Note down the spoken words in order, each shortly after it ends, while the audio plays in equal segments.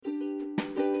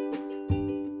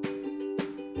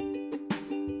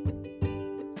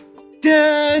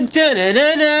Dun dun dun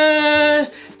dun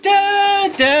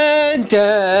dun dun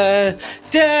dun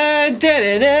dun dun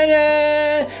dun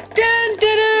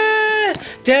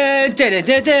dun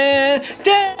dun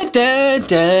dun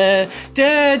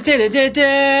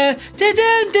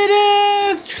dun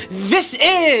dun. This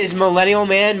is Millennial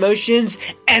Man Motions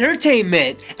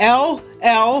Entertainment,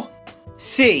 LLC.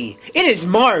 It is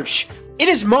March. It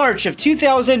is March of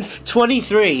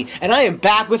 2023, and I am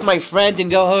back with my friend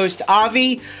and co-host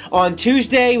Avi. On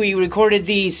Tuesday, we recorded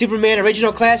the Superman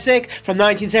Original Classic from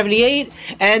 1978,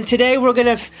 and today we're going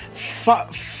to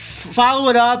follow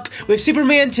it up with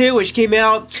Superman 2, which came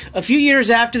out a few years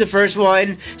after the first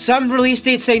one. Some release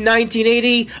dates say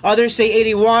 1980, others say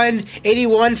 81.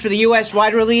 81 for the US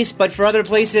wide release, but for other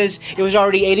places it was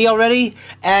already 80 already.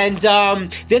 And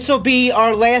this will be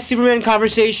our last Superman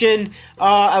conversation,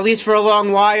 at least for a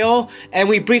long while. And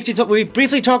we briefly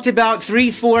talked about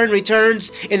 3 foreign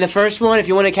returns in the first one, if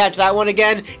you want to catch that one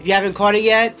again, if you haven't caught it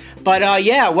yet. But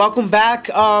yeah, welcome back,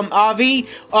 Avi.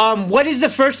 What is the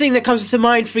first thing that comes to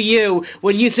mind for you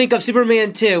when you think of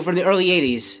Superman 2 from the early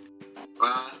 80s?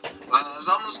 Well, it was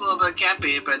almost a little bit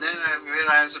campy, but then I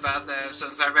realized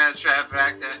since I read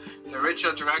the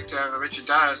original director, Richard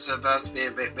Donner, is supposed to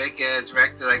be make it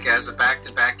directed like as a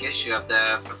back-to-back issue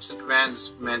from Superman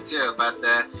 2, but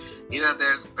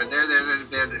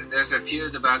there's a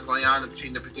feud about going on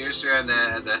between the producer and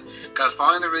because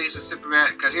following the release of Superman,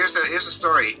 because here's a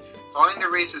story. Following the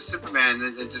release of Superman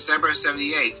in December of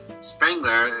 '78,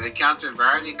 Spengler encountered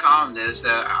Variety columnist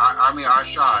Army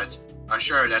Arshad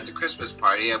at the Christmas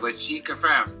party, at which he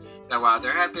confirmed that while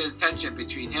there had been tension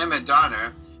between him and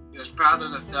Donner, he was proud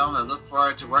of the film and looked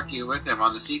forward to working with him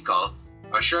on the sequel.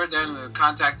 Arshad then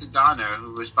contacted Donner,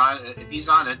 who responded, "If he's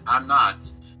on it, I'm not."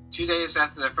 2 days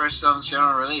after the first film's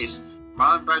general release,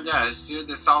 Marlon Brando sued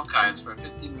the Salkinds for a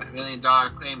 $50 million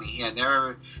claiming he had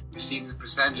never received the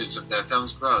percentage of the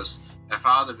film's gross and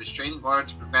filed a restraining order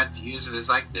to prevent the use of his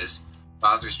likeness.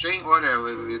 While the restraining order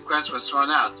request was thrown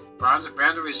out,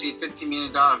 Brando received $15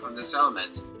 million from the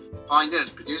settlement. Following this,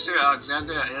 producer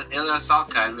Alexander Ilya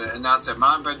Salkind announced that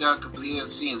Marlon Brando completed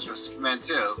scenes for Superman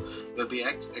 2 would be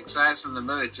excised from the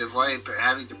movie to avoid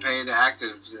having to pay the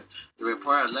actor the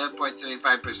report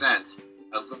 11.75%.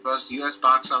 Of gross U.S.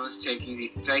 box office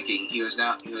taking, he was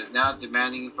now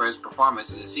demanding for his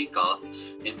performance in the sequel.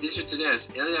 In addition to this,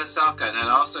 Ilya Salkind had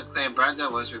also claimed Brando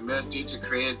was removed due to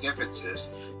creative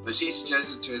differences, which he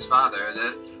suggested to his father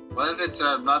that what if it's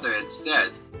a mother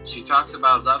instead? She talks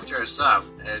about love to her son,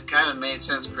 and it kind of made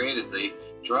sense creatively.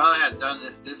 Jor-El had done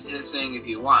his thing if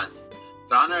you want.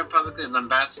 Donner publicly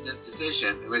lambasted this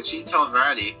decision, in which he told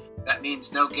Variety that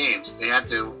means no games. They had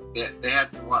to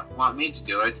want me to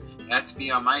do it. It had to be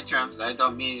on my terms, and I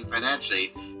don't mean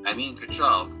financially. I mean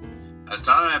control. As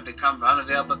Donner had become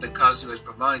unavailable because he was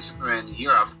promoting Superman in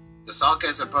Europe, the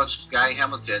Salkinds approached Guy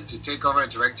Hamilton to take over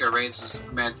director reins of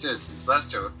Superman 2 since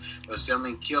Lester was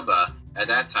filming Cuba at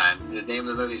that time. The name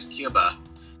of the movie is Cuba.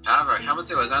 However,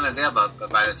 Hamilton was unavailable, but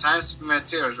by the time Superman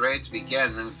 2 was ready to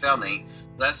begin filming,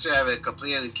 Lester had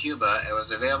completed Cuba and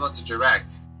was available to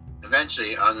direct.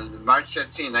 Eventually, on March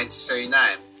 15,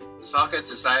 1979, the Salkinds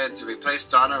decided to replace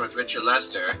Donner with Richard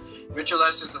Lester. Richard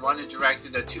Lester is the one who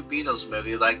directed the 2 Beatles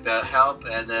movies, like The Help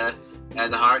and the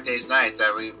Hard Day's Night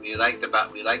that we liked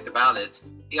about it.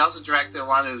 He also directed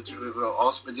one who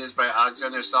also produced by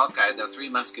Alexander Salkind, The 3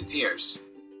 Musketeers.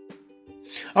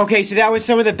 Okay, so that was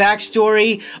some of the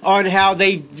backstory on how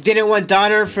they didn't want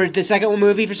Donner for the second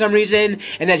movie for some reason,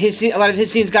 and that a lot of his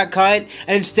scenes got cut,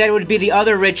 and instead it would be the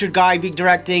other Richard guy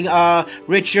directing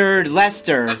Richard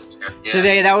Lester. Yeah. So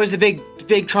that was the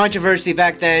big controversy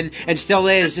back then, and still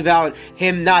is, about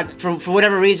him not, for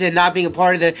whatever reason, not being a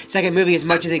part of the second movie as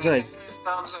much as he could.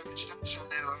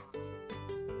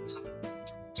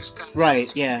 Right,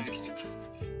 yeah.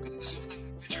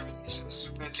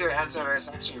 It's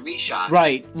actually reshot.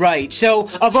 Right. So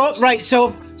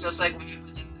just like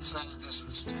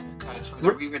cuts for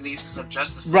the re-releases of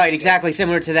Justice League. Right, exactly,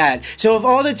 similar to that. So of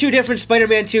all the 2 different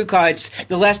Spider-Man 2 cuts,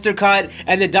 the Lester cut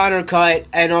and the Donner cut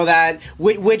and all that,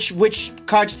 which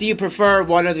cuts do you prefer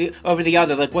over the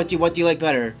other? Like, what do you like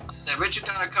better? The Richard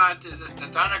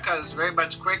Donner cut is very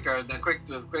much quicker. The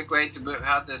quick way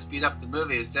how to speed up the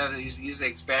movie is to use the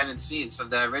expanded scenes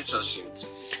of the original shoots.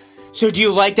 So do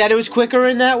you like that it was quicker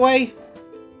in that way?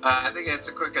 I think it's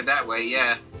quicker that way,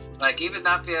 yeah. Like, even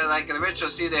not the original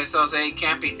scene, there's still a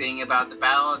campy thing about the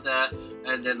battle of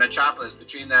the Metropolis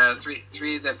between the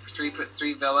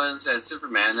three villains and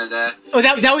Superman.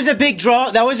 That was a big draw.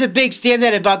 That was a big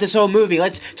standout about this whole movie.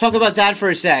 Let's talk about that for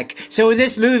a sec. So in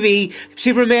this movie,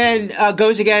 Superman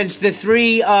goes against the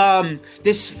three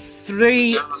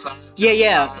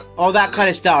Yeah, all that kind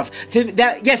of stuff.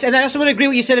 Yes, and I also want to agree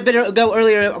with what you said a bit ago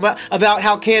earlier about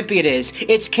how campy it is.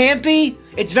 It's campy.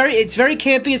 It's very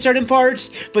campy in certain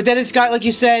parts, but then it's got, like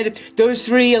you said, those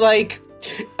three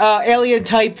alien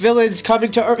type villains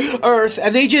coming to Earth,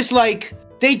 and they just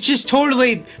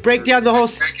totally break down the whole.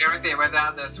 Break everything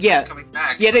without the Superman coming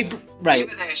back. Yeah, right.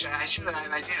 Even I should have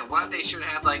an idea. What if they should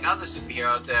have other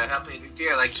superhero to help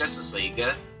interfere, like Justice League?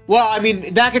 Well, I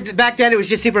mean, back then it was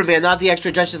just Superman, not the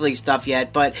extra Justice League stuff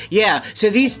yet. But yeah, so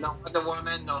these. No Wonder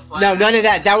Woman, no Flash. No, none of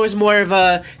that. That was more of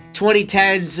a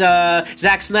 2010s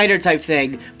Zack Snyder type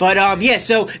thing. But yeah,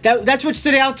 so that's what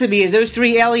stood out to me is those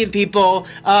three alien people.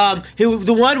 Who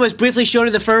the one was briefly shown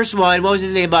in the first one. What was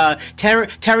his name?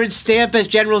 Terrence Stamp as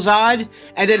General Zod,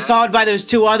 and then followed by those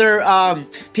two other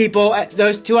people.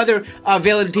 Those two other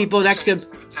villain people next to him.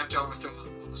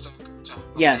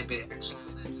 Yeah.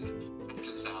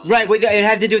 Right, it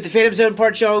had to do with the Phantom Zone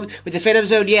part shown with the Phantom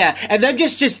Zone, yeah, and them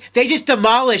they just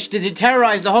demolished and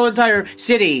terrorized the whole entire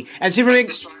city, and Superman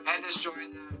destroyed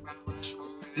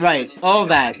the right, all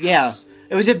that, yeah.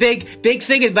 It was a big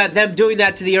thing about them doing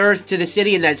that to the Earth, to the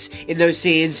city, and that's in those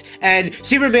scenes. And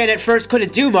Superman at first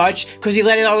couldn't do much because he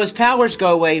let all his powers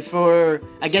go away for,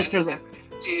 I guess, for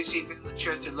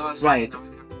right.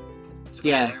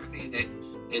 Yeah.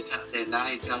 Now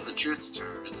he tells the truth to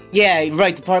her. Yeah,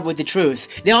 right, the part with the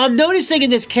truth. Now, I'm noticing in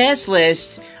this cast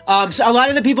list, so a lot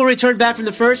of the people returned back from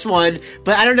the first one,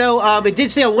 but I don't know, it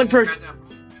did say on one person...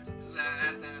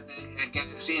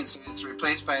 It's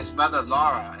replaced by his mother,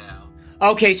 Laura,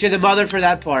 Okay, so the mother for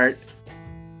that part.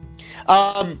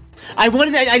 I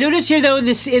noticed here though in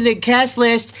the cast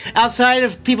list, outside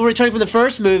of people returning from the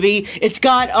first movie, it's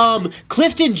got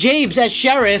Clifton James as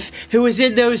sheriff, who was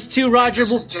in those two Roger.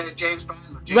 James Bond.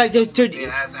 Right, those two.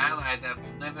 Has allied that will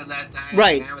never let die.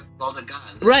 Right. With all the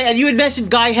guns. Right, and you had mentioned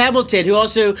Guy Hamilton, who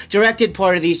also directed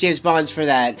part of these James Bonds for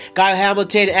that. Guy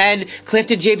Hamilton and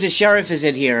Clifton James as sheriff is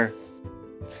in here.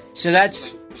 So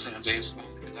that's. James Bond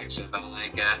connection, but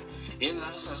even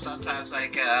also sometimes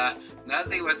another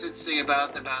thing what's interesting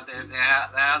about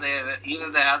how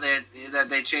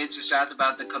they changed the shot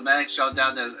about the climatic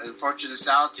showdown in Fortress of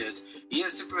Solitude.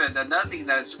 Even Superman, another thing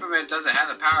that Superman doesn't have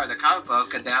the power in the comic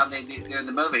book, and now they do in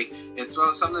the movie, it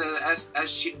throws some of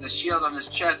the shield on his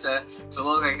chest to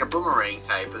look like a boomerang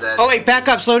type. Oh wait, back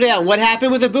up, slow down. What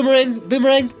happened with the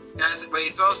boomerang? Yes, when he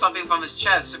throws something from his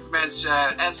chest, Superman's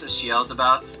Essa shield and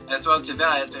throw it to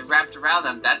villains and wrapped around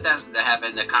him. That doesn't happen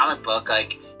in the comic book.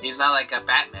 He's not like a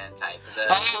Batman type.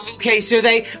 Okay, so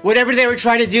whatever they were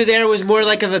trying to do there was more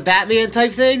like of a Batman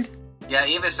type thing? Yeah,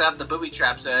 even set up the booby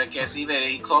traps. I guess even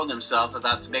he cloned himself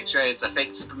to make sure it's a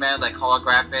fake Superman,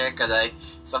 holographic, or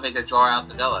something to draw out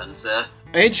the villains.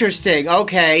 Interesting.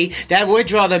 Okay, that would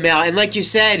draw them out, and like you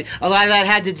said, a lot of that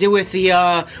had to do with the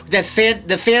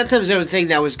Phantom Zone thing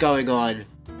that was going on.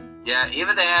 Yeah,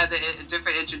 even they had a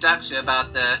different introduction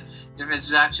about how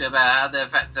the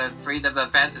freedom of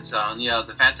the Phantom Zone.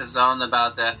 The Phantom Zone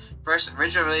about the first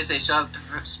original release. They showed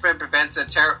Superman prevents a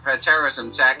terrorism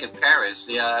attack in Paris.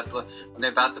 When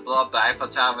they're about to blow up the Eiffel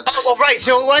Tower. Oh, right.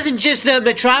 So it wasn't just the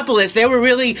metropolis. They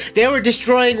were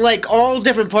destroying all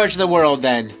different parts of the world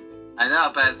then. I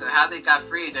know, but how they got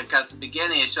freed, because in the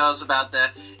beginning it shows about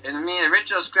in the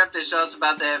original script it shows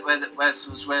about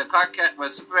where Clark Kent, where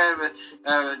Superman,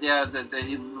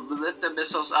 he lift the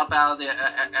missiles up out of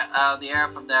the air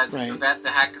from there to prevent the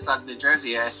Hackensack, New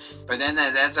Jersey, but then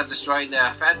it ends up destroying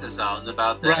the Phantom Zone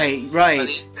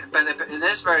Right. But in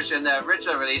this version, the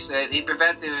original release, he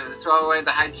throw away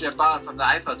the hydrogen bomb from the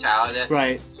Eiffel Tower, and it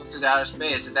goes into outer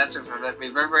space, and that's from the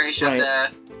reverberation of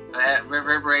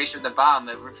the bomb,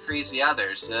 it frees the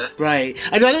others. Right.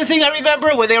 Another thing I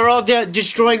remember when they were all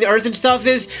destroying the Earth and stuff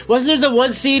wasn't there the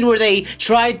one scene where they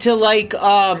tried to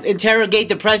interrogate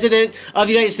the president of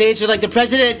the United States? Or the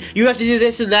president, you have to do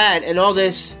this and that, and all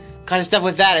this kind of stuff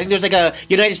with that. I think there's a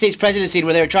United States president scene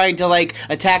where they were trying to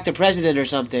attack the president or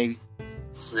something.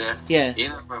 Yeah.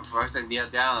 Even for us to be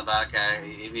down about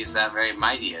if he's not very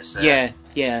mighty. Yeah.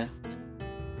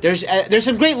 There's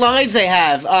some great lines they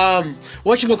have.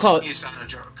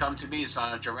 Whatchamacallit? Come to me,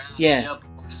 son of Jarrell. Yeah.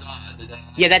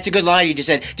 Yeah, that's a good line you just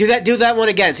said. Do that one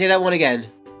again. Say that one again.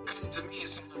 Come to me,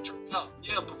 son of Jarrell.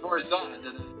 Yeah, before Zod.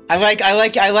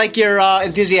 I like your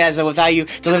enthusiasm with how you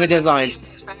deliver those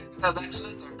lines.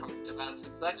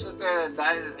 Lex Luthor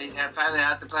finally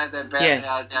had to plan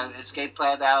the escape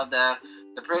plan out of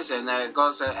the prison.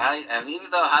 Goes and even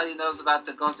though how he knows about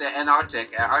goes to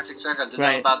Arctic Circle to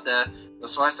know about the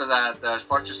source of the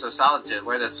Fortress of Solitude,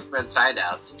 where the Superman's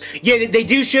hideout. Yeah, they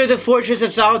do show the Fortress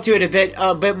of Solitude a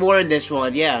bit more in this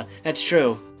one. Yeah, that's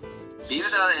true. Even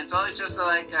though it's always just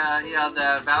like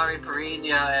the Valerie Perrine,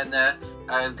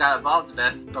 and got involved a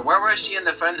bit. But where was she in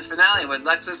the finale when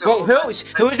Lex Luthor? Well, who is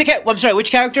the I'm sorry,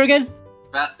 which character again?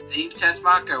 Eve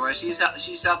Tessmacher, where she's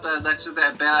helped Lex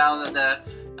Luthor bail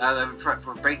out of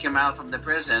for breaking him out from the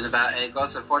prison. It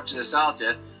goes to Fortress of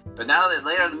Solitude. But now that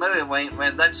later in the movie,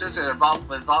 when Lex Luthor involved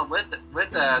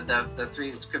with the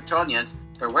three Kryptonians,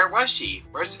 but where was she?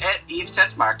 Where's Eve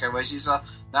Tessmacher? Where she's now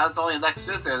it's only Lex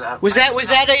Luthor. Was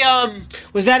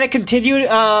that a continued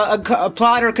a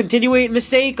plot or continuing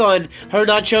mistake on her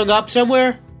not showing up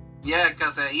somewhere? Yeah,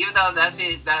 because even though that's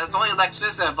only Lex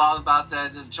Luthor involved about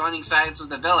joining sides with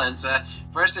the villains.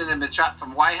 First in the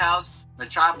from White House,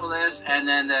 Metropolis, and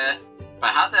then but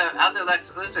how did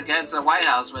Lex Luthor get into the White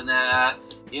House when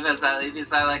he's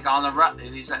like on the run?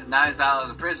 Now he's out of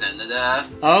the prison.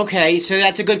 Okay, so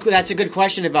that's a good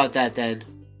question about that then.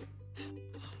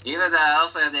 Even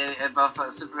also Lex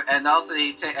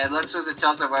Luthor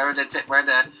tells her where the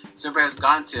Superman has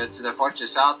gone to the Fortress of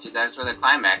Solitude. That's where the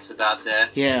climax about the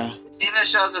Even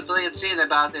shows a deleted scene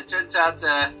about it. Turns out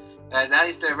now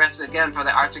he's been arrested again for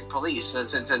the Arctic Police. So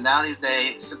since now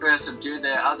Superman subdued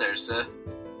the others.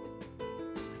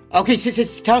 Okay,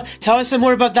 so tell us some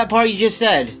more about that part you just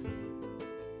said.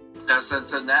 So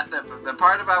the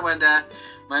part about when the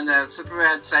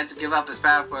Superman decided to give up his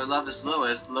power for Lois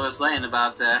Lane,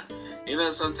 about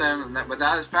even sometimes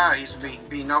without his power he's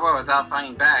be nowhere without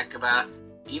fighting back. About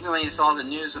even when he saw the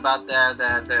news about the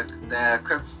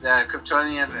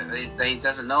Kryptonian that he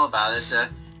doesn't know about it,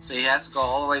 so he has to go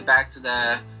all the way back to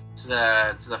the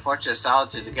Fortress of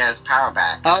Solitude to get his power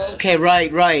back. Oh, okay,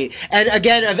 right. And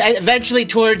again, eventually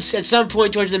at some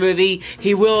point towards the movie,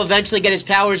 he will eventually get his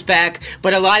powers back,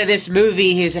 but a lot of this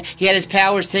movie, he had his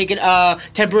powers taken,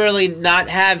 temporarily not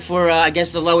have for, I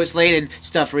guess, the Lois Lane and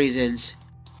stuff reasons.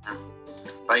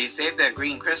 But he saved the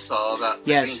green crystal, the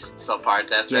green crystal part.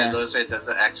 That's where Lois Lane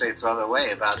doesn't actually throw it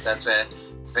away. That's where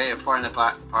it's very important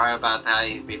part about how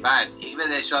he revived.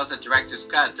 Even it shows the director's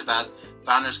cut about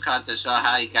Donner's cut to show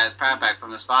how he got his power back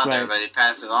from his father, but he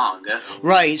passed it on.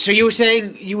 Right. So you were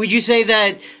saying, would you say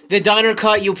that the Donner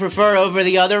cut you prefer over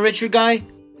the other Richard guy?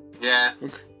 Yeah.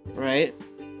 Okay. Right.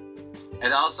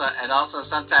 And also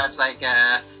sometimes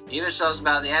even shows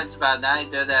about the end about now he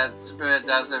did that Superman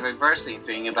does the reversing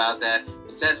thing about that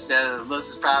instead of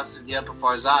loses power to the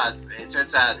before Zod. It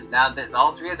turns out now that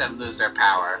all three of them lose their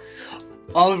power.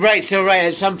 Oh, right. So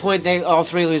at some point they all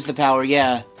three lose the power.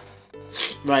 Yeah.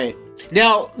 Right.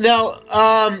 Now,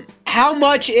 how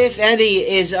much, if any,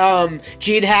 is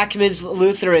Gene Hackman's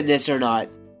Luthor in this or not?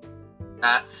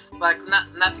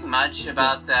 Nothing much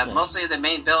about that. Mostly the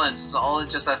main villains is all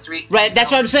just a three. Right,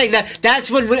 that's what I'm saying.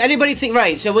 That's when anybody think.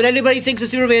 Right, so when anybody thinks of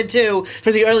Superman 2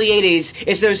 from the early '80s,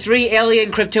 it's those three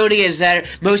alien Kryptonians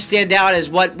that most stand out as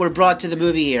what were brought to the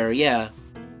movie here. Yeah.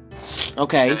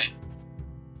 Okay.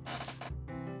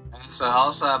 So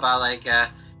also about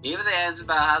even the ends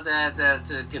about how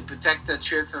to protect the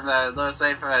truth from the Lois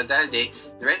Lane from identity.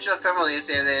 The original film release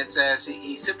said that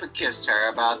he super kissed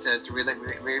her about to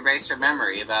erase her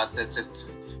memory about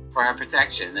for her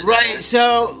protection. Right.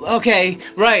 So okay.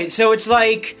 Right. So it's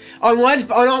like on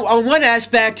one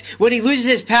aspect, when he loses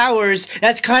his powers,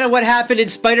 that's kind of what happened in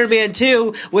Spider-Man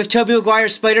 2 with Tobey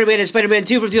Maguire's Spider-Man and Spider-Man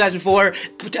 2 from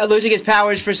 2004, losing his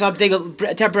powers for something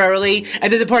temporarily.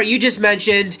 And then the part you just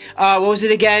mentioned, what was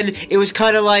it again? It was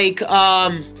kind of like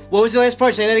what was the last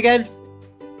part? Say that again.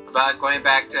 About going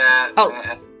back to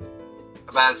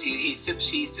about she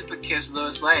super kissed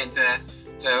Lois Lane to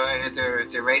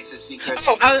erase his secret.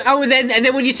 And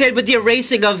then when you said with the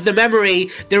erasing of the memory,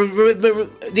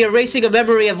 the erasing of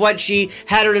memory of what she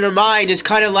had in her mind is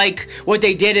kind of like what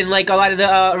they did in like a lot of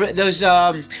the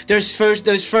those first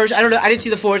I don't know, I didn't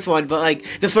see the fourth one, but like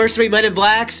the first three Men in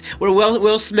Blacks were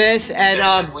Will Smith and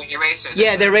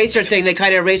the eraser thing, they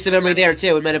kind of erased the memory there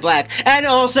too in Men in Black, and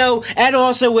also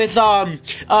with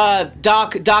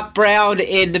Doc Brown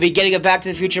in the beginning of Back to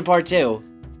the Future Part 2.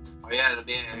 Oh yeah,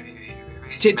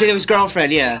 to his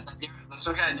girlfriend, yeah.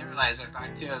 So I didn't realize that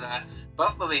Part 2 that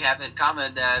both movies have in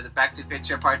common the Back to the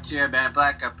Future Part 2 and Man in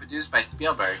Black are produced by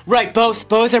Spielberg. Right,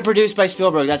 both are produced by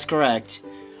Spielberg, that's correct.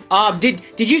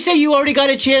 Did you say you already got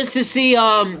a chance to see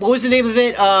what was the name of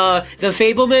it? The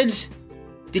Fabelmans?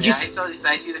 I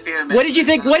see the Fabelmans. What did you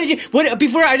think?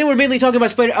 Before, I know we're mainly talking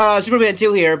about Superman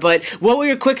 2 here, but what were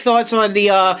your quick thoughts on the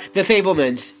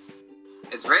Fabelmans?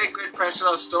 It's a very good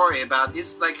personal story about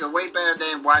this. Is like a way better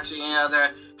than watching any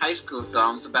other high school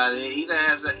films about it. Even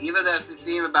the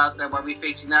theme about what we're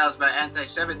facing now is about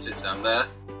anti-Semitism.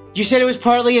 You said it was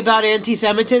partly about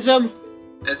anti-Semitism?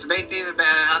 It's a big theme about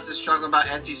how to struggle about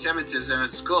anti-Semitism in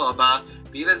school.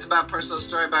 Even it's about personal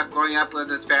story about growing up with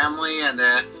his family and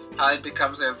how he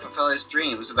becomes to fulfill his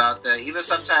dreams. Even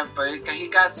sometimes, but he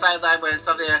got sidelined by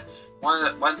something.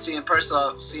 One scene,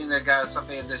 personal scene that got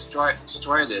something destroyed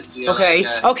it. You know,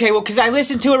 okay, well, because I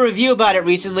listened to a review about it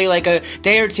recently, like a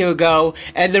day or two ago,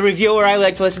 and the reviewer I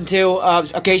like to listen to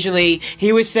occasionally,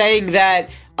 he was saying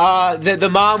that the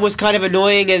mom was kind of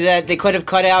annoying and that they could have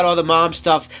cut out all the mom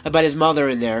stuff about his mother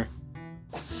in there.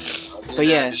 But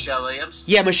yeah, Michelle Williams.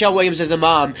 Yeah, Michelle Williams is the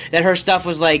mom. That her stuff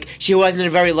was like she wasn't a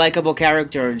very likable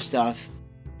character and stuff.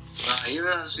 Even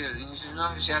though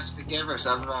she has to forgive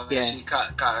herself about yeah. She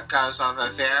cut us off an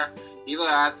affair. Even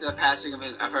after the passing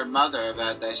of her mother,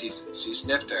 about that she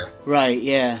sniffed her. Right,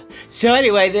 yeah. So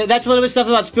anyway, that's a little bit of stuff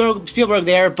about Spielberg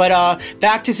there. But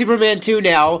back to Superman 2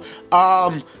 now.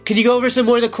 Can you go over some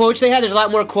more of the quotes they had? There's a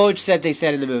lot more quotes that they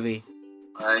said in the movie.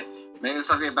 Right. Maybe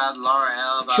something about Laura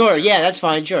L. Sure, yeah, that's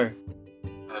fine, sure.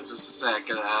 Just a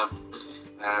second.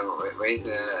 Wait.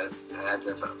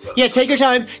 Yeah, take your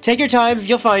time. Take your time.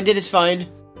 You'll find it. It's fine.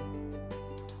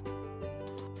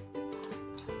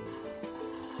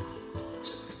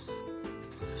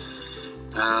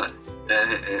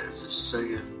 Just a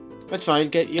second. That's fine.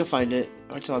 You'll find it.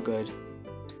 It's all good.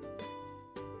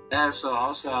 Yeah. So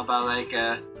also about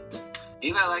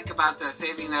even about the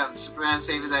Superman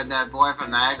saving that boy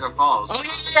from Niagara Falls. Oh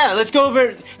yeah. Let's go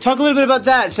over. Talk a little bit about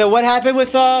that. So what happened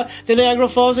with the Niagara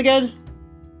Falls again?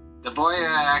 The boy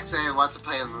actually wants to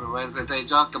play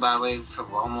joke about waiting for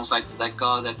almost like to let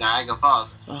go of the Niagara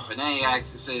Falls, but then he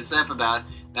actually slip about.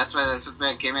 That's why the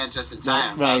Superman came in just in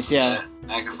time. Nice, yeah.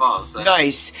 Niagara Falls. So.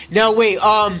 Nice. Now wait,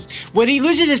 when he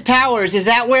loses his powers, is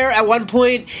that where at one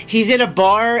point he's in a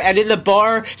bar and in the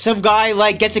bar some guy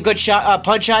like gets a good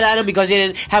punch shot at him because he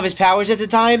didn't have his powers at the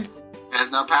time? He has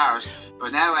no powers.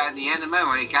 But now at the end of the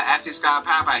movie, after he's got a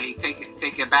power, he take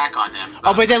it back on him.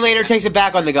 But then later takes it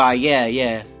back on the guy.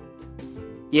 Yeah.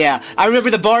 Yeah, I remember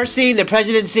the bar scene, the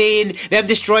president scene, them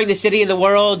destroying the city and the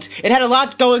world. It had a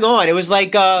lot going on. It was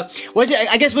like, was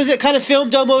it kind of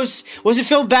filmed almost, was it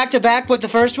filmed back to back with the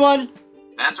first one?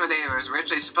 That's what they were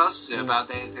originally supposed to do,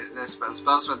 they're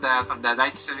supposed with from the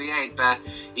 1978, but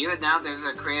even now there's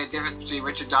a creative difference between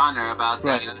Richard Donner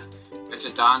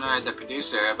Richard Donner and the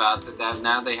producer about that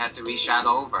now they had to reshot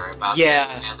over about a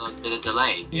little bit of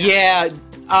delay. Yeah.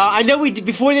 I know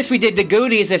before this we did the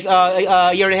Goonies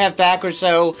a year and a half back or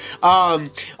so.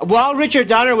 While Richard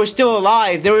Donner was still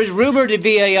alive, there was rumored to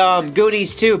be a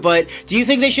Goonies 2, but do you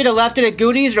think they should have left it at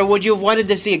Goonies, or would you have wanted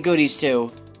to see a Goonies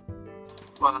 2?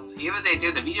 Well, even they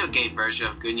did the video game version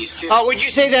of Goonies 2. Would you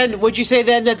say then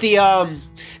that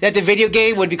the video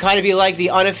game would be like the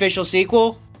unofficial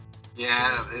sequel?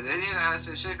 Yeah, it's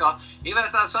a sequel. Even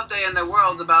if someday in the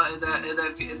world about in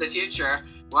the future,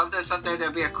 what if there's someday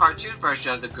there'll be a cartoon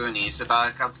version of the Goonies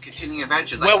about continuing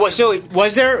adventures? So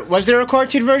was there a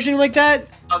cartoon version like that?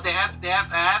 Oh, I have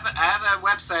a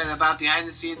website about behind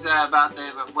the scenes about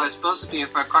was supposed to be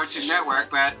for Cartoon Network,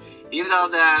 but even though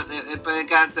it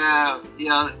got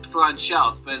put on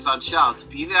shelf, but it's on shelf.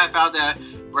 Even I found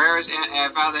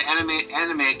the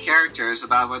anime characters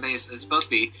about what they it's supposed to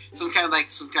be some kind of like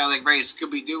very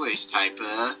Scooby-Doo-ish type.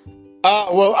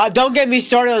 Don't get me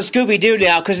started on Scooby-Doo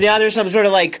now, because now there's some sort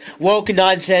of like woke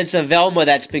nonsense of Velma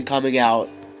that's been coming out.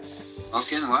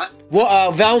 Okay, what?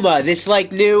 Well, Velma, this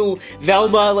like new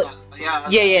Velma.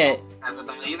 Yeah.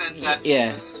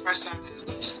 It's the first time there's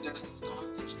no dog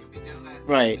named Scooby-Doo.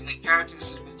 Right. And the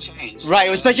characters have been changed. Right,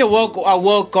 it was a bunch of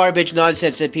woke garbage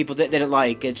nonsense that people didn't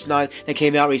like. It's not that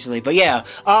came out recently, but yeah.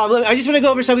 I just want to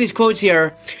go over some of these quotes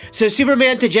here. So,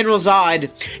 Superman to General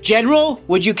Zod. General,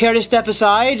 would you care to step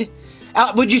aside?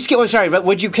 Would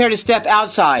you care to step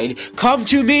outside? Come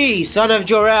to me, son of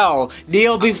Jor-El.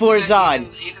 Kneel before Zod.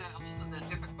 Even also the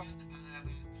different part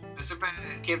about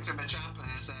Superman came to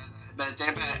Metropolis.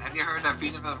 Have you heard of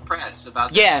freedom of the press?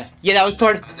 Yeah, that was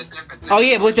part of the difference. Oh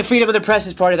yeah, with the freedom of the press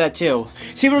is part of that too.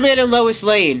 Superman and Lois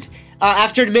Lane.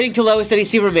 After admitting to Lois that he's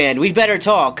Superman, we'd better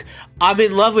talk. I'm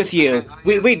in love with you.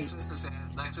 The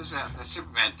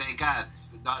Superman, thank God.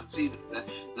 Not see the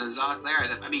Zod glare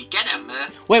at him. I mean, get him.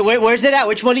 Wait, where's it at?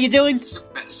 Which one are you doing?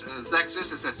 Lex Luthor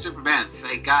said Superman,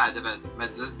 thank God.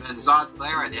 But Zod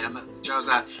glare at him. Joe's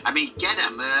out. I mean, get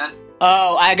him.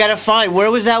 Oh, I gotta find. Where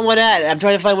was that one at? I'm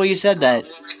trying to find where you said that.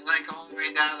 Like all the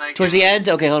way down, like towards the end.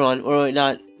 Okay, hold on. Or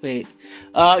not. Wait.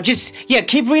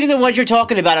 Keep reading the ones you're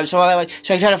talking about. I'm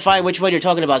trying to find which one you're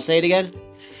talking about. Say it again.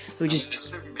 Let me just.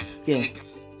 Superman. Yeah.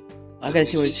 I gotta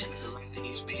see what.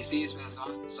 he sees when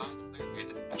Zod's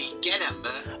cleared. Get him,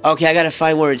 Okay, I gotta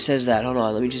find where it says that. Hold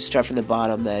on, let me just start from the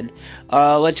bottom then.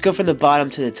 Let's go from the bottom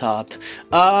to the top.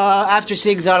 After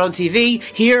seeing Zod on TV,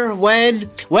 here, where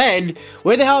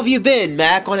the hell have you been?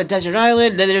 Mac on a desert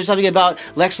island. Then there's something about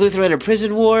Lex Luthor in a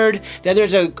prison ward. Then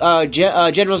there's a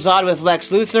General Zod with Lex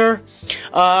Luthor.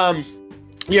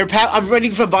 I'm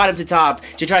running from bottom to top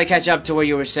to try to catch up to what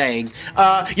you were saying.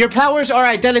 Your powers are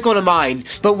identical to mine,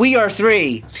 but we are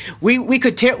three. We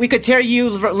could tear you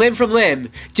limb from limb.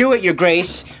 Do it, Your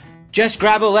Grace. Just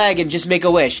grab a leg and just make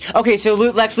a wish. Okay, so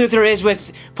Lex Luthor is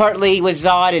partly with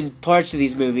Zod in parts of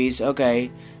these movies.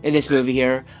 Okay, in this movie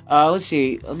here. Let's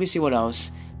see. Let me see what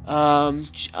else. I'm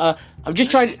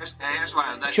just trying. Here's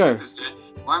one. Sure.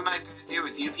 What am I going to do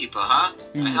with you people, huh?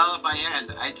 I held up my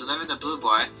hand. I delivered the blue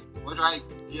boy. What do I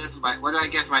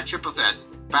get for my triple threat?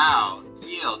 Bow,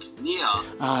 yield, kneel.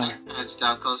 That's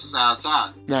how closest out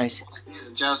on. Nice.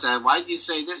 Joe said, "Why did you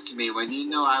say this to me when you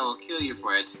know I will kill you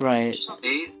for it?" Right. Kill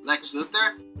me, Lex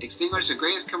Luthor? Extinguish the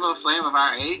greatest criminal flame of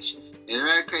our age?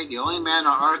 Eradicate the only man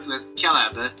on Earth with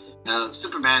Caleb,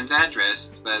 Superman's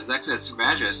address, but Lex's Super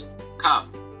address.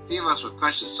 Come, three of us will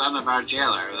crush the son of our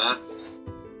jailer.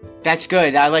 That's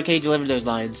good. I like how you delivered those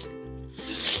lines.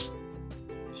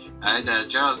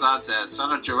 General Zod said,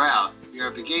 "Son of Jor-El, you are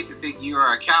beginning to think you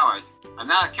are a coward. I'm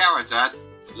not a coward, Zod.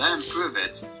 Let him prove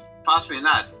it. Possibly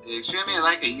not. Extremely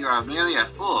likely you are merely a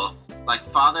fool, like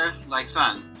father, like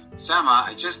son. Sama,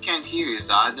 I just can't hear you,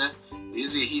 Zod."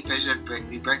 Using a heat vision,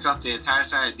 he breaks off the entire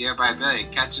side of nearby building,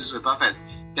 catches with buffets,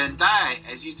 then die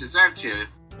as you deserve to.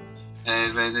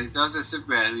 And when he does it,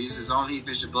 Superman, who uses his own heat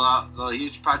vision to blow a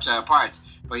huge project apart,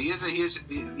 but he uses a huge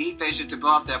heat vision to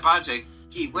blow up that project,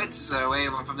 he wins away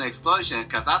from the explosion.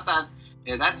 Because I thought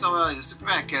that's only like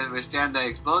Superman can withstand the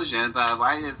explosion, but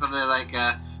why is something like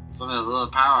something a little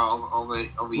power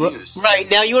overused? Right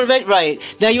now you were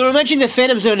mentioning the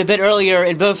Phantom Zone a bit earlier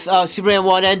in both Superman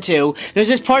 1 and 2. There's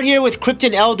this part here with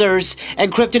Krypton Elders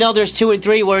and Krypton Elders 2 and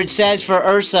 3 where it says for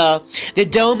Ursa, the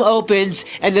dome opens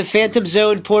and the Phantom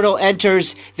Zone portal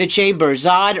enters the chamber.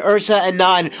 Zod, Ursa, and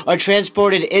Nan are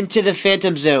transported into the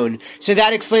Phantom Zone. So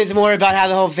that explains more about how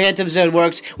the whole Phantom Zone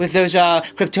works with those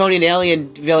Kryptonian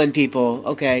alien villain people.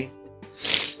 Okay.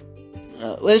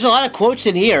 There's a lot of quotes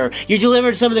in here. You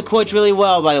delivered some of the quotes really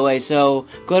well, by the way, so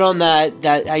good on that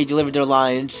how you delivered their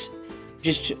lines.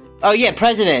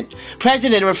 President,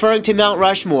 referring to Mount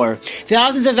Rushmore.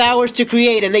 Thousands of hours to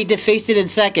create, and they defaced it in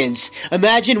seconds.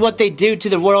 Imagine what they'd do to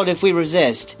the world if we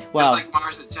resist. Wow. It's like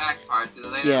Mars Attack part. The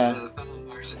film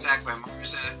Mars Attack by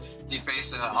Mars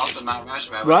defaced also Mount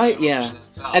Rushmore. Right, yeah.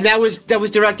 And that was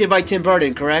directed by Tim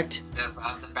Burton, correct? Yeah,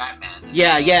 the Batman.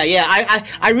 Yeah.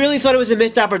 I really thought it was a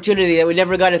missed opportunity that we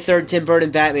never got a third Tim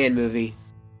Burton Batman movie.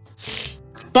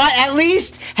 But at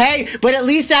least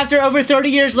after over 30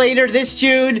 years later, this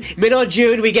June, middle of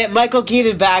June, we get Michael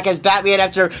Keaton back as Batman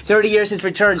after 30 years since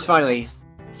Returns, finally.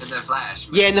 In the Flash.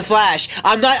 Yeah, in the Flash.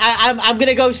 I'm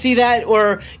gonna go see that,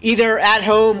 or either at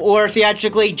home or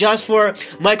theatrically, just for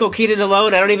Michael Keaton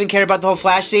alone. I don't even care about the whole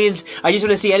Flash scenes. I just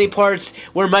want to see any parts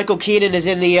where Michael Keaton is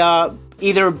in the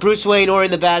either Bruce Wayne or in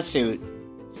the Batsuit.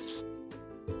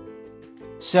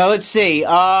 So let's see.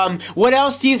 What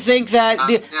else do you think that?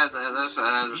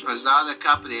 For Zod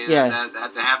Company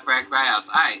at the Half Rank House.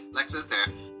 Lex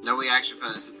Luthor. No reaction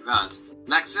from the supervillains.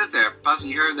 Lex Luthor. Plus,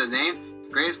 you heard the name. The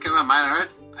greatest criminal on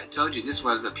Earth. I told you this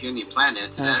was the puny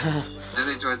planet.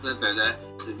 Nothing towards Luthor.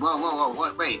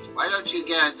 Whoa, wait. Why don't you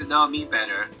get to know me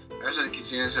better? Ursa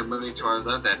continues her moving toward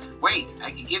Luthor. Wait, I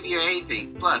can give you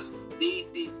anything. Plus,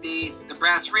 the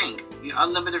brass ring. The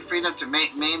unlimited freedom to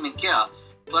maim and kill.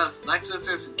 Plus, Lex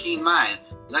Luthor's keen mind.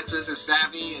 Lex Luthor's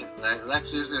savvy.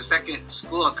 Lex Luthor's second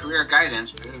school of career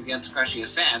guidance against crushing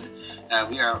sand.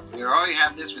 We already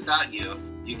have this without you.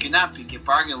 You cannot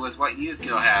bargain with what you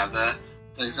can have.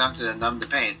 Something to numb the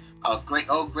pain. Great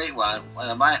one.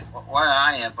 What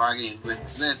I am bargaining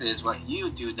with is what you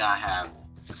do not have.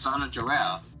 The son of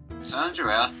Jor-El. Son of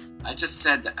Jor-El? I just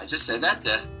said that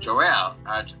to Jor-El,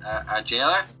 our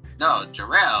jailer? No,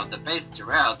 Jor-El, the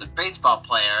baseball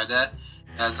player.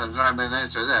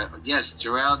 Yes,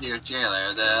 Jor-El, your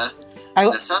jailer.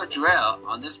 The son of Jor-El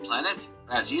on this planet?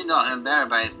 Perhaps you know him better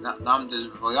by his nom de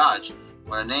voyage,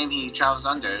 or the name he travels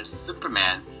under,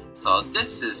 Superman. So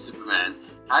this is Superman.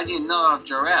 How do you know of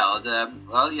Jor-El?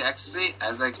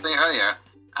 As I explained earlier,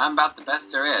 I'm about the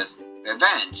best there is.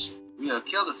 Revenge. We will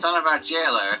kill the son of our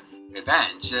jailer.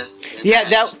 Revenge.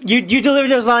 Yeah, you delivered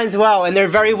those lines well, and they're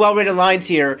very well written lines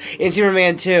here in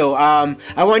Superman 2. I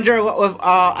wonder if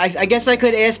I guess I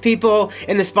could ask people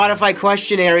in the Spotify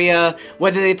question area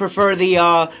whether they prefer the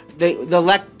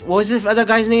Lek. What was the other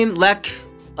guy's name?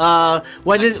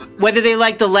 whether they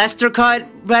like the Lester cut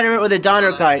better or the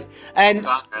Donner cut. And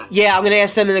yeah, I'm gonna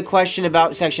ask them in the question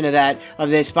about section of the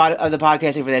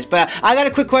podcasting for this. But I got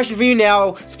a quick question for you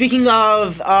now. Speaking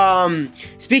of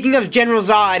General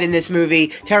Zod in this movie,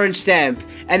 Terrence Stamp,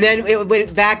 and then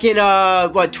back in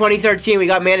 2013 we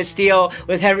got Man of Steel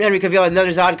with Henry Cavill, another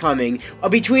Zod coming.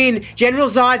 Between General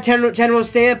Zod, General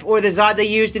Stamp, or the Zod they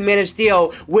used in Man of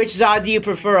Steel, which Zod do you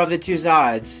prefer of the two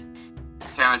Zods?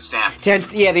 Terrence Stamp.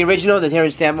 The original, the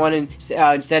Terrence Stamp one,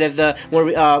 instead of the more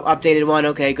updated one.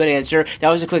 Okay, good answer. That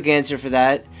was a quick answer for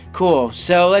that. Cool.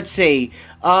 So let's see.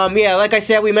 Like I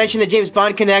said, we mentioned the James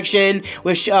Bond connection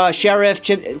with Sheriff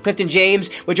Clifton James,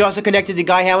 which also connected to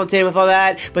Guy Hamilton with all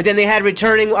that. But then they had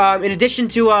returning, in addition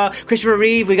to Christopher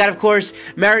Reeve, we got, of course,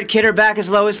 Merritt Kidder back as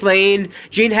Lois Lane,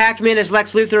 Gene Hackman as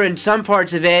Lex Luthor in some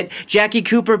parts of it, Jackie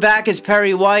Cooper back as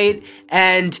Perry White,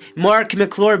 and Mark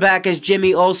McClure back as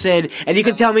Jimmy Olsen. And you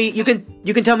can tell me, you can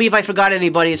tell me if I forgot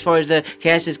anybody as far as the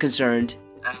cast is concerned.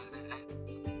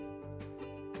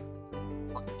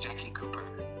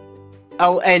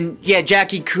 Oh, and yeah,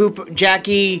 Jackie Cooper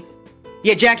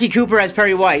as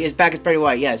Perry White is back as Perry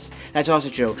White. Yes, that's also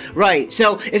true. Right.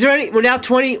 So, is there any? We're now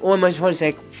 20. Oh, I just want to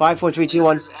say 5, 4, 3, 2,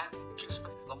 1. His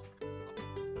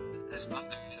mother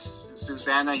is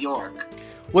Susanna York.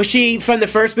 Was she from the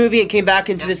first movie and came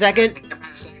back into the second?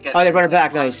 Oh, they brought her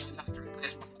back. Nice.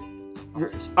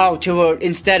 Oh,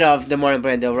 instead of the Marlon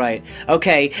Brando, right?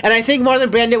 Okay, and I think Marlon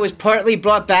Brando was partly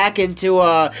brought back into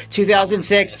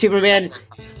 2006 Superman.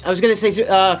 I was gonna say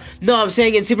no, I'm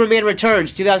saying in Superman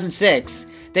Returns 2006.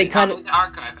 They kind of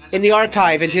in the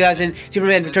archive in 2000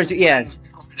 Superman Returns. Yeah,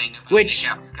 which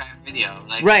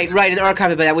right in the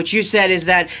archive about that. What you said is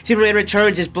that Superman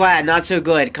Returns is blah, not so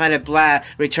good, kind of blah.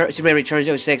 Superman Returns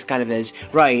 06 kind of is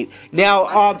right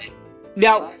now.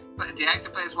 The actor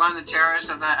plays one of the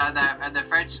terrorists of the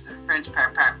French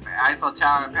Eiffel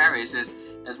Tower in Paris. Is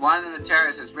one of the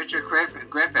terrorists is Richard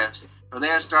Griffiths. Who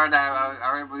later starred.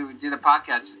 We did a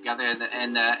podcast together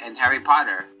in Harry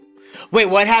Potter. Wait,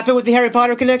 what happened with the Harry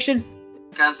Potter connection?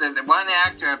 Because one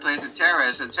actor plays a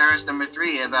terrorist, and terrorist number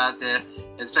 3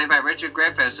 it's played by Richard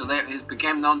Griffiths, who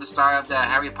became known the star of the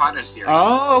Harry Potter series.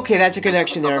 Oh, okay, that's a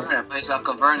connection there. Plays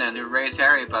Uncle Vernon, who raised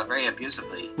Harry, but very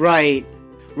abusively.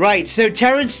 Right, so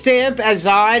Terrence Stamp as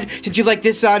Zod, did you like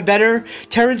this Zod better?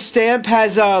 Terrence Stamp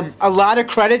has a lot of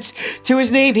credits to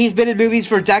his name. He's been in movies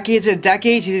for decades and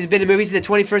decades. He's been in movies in the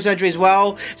 21st century as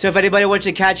well. So if anybody wants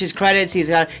to catch his credits, he's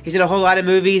in a whole lot of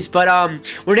movies. But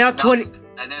we're now 20...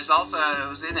 And there's also,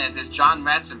 who's in it, is John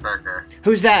Ratzenberger.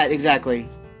 Who's that, exactly?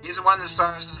 He's the one that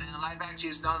stars in live action.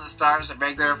 He's known as stars of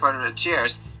regular for the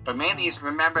Cheers. But mainly he's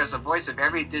remembered as the voice of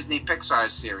every Disney Pixar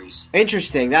series.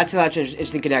 Interesting. That's a lot of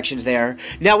interesting connections there.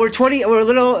 Now we're a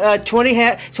little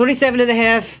 27 and a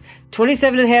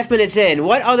half minutes in.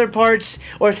 What other parts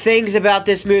or things about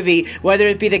this movie, whether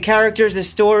it be the characters, the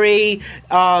story,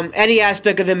 any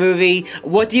aspect of the movie,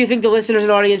 what do you think the listeners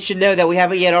and audience should know that we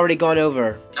haven't yet already gone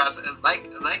over? Because like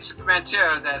Superman 2,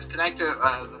 that's connected.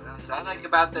 I like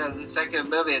about the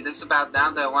second movie. This is about now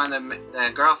the one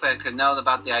the girlfriend could know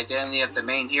about the identity of the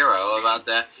main hero,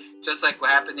 just like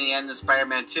what happened in the end of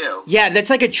Spider-Man 2. Yeah,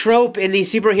 that's like a trope in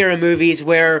these superhero movies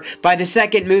where by the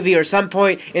second movie or some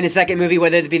point in the second movie,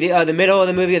 whether it be the middle of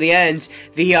the movie or the end,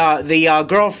 the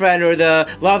girlfriend or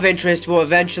the love interest will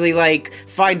eventually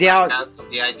find out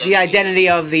the identity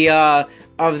of the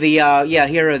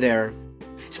hero there.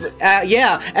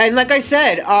 And like I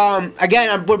said,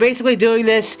 again, we're basically doing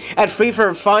this at free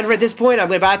for fun at this point. I'm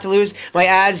about to lose my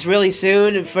ads really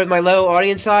soon for my low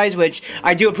audience size, which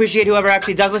I do appreciate whoever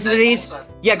actually does listen to these.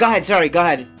 Yeah, go ahead. Sorry, go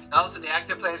ahead. Also, the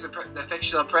actor plays the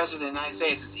fictional president of the United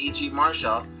States is E.G.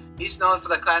 Marshall. He's known for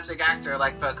the classic actor,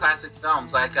 for classic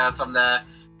films, from the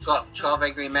 12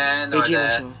 Angry Men, or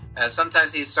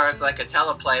sometimes he stars a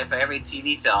teleplay for every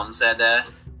TV films.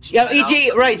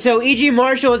 E.G. Right. So E.G.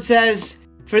 Marshall, it says.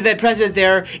 For the president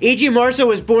there, E.G. Marshall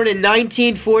was born in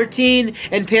 1914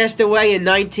 and passed away in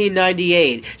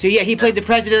 1998. So yeah, he played the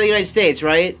president of the United States,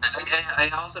 right?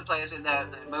 He also plays in the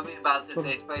movie that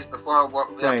takes place before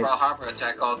Pearl Harbor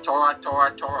attack called Tora.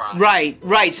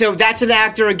 Right. So that's an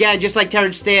actor again, just like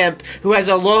Terrence Stamp, who has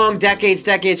a long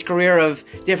decades career of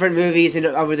different movies and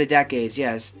over the decades.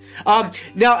 Yes.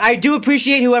 Now I do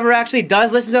appreciate whoever actually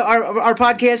does listen to our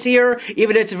podcast here,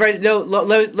 even if it's a very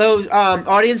low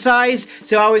audience size.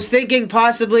 So I was thinking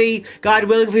possibly, God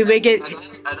willing, if we make it...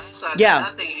 Another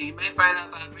thing, you may find out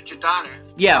about Richard Donner.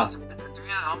 Yeah.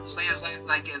 Almost like his life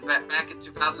back in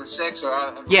 2006,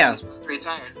 or yeah. He's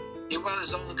retired. he wrote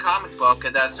his own comic book,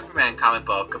 the Superman comic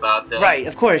book about the. Right,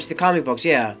 of course, the comic books,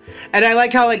 yeah. And I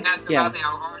like how, like, that's yeah. about the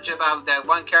origin about that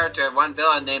one character, one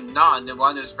villain named Non, the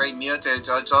one who's very muted,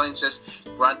 it's only just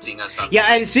grunting or something.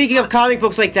 Yeah, and speaking of comic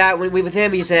books like that, with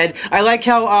him, he said, I like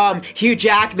how Hugh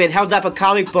Jackman held up a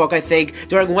comic book, I think,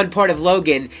 during one part of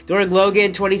Logan. During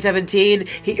Logan 2017,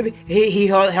 he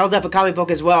held up a comic book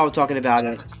as well, talking about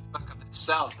it. A comic book of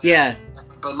himself. Yeah.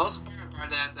 But most important part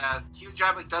that Hugh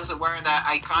Jackman doesn't wear that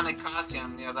iconic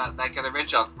costume, you know, that like the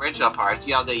original parts,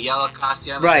 you know, the yellow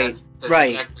costume, right, the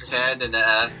right, protect his head, and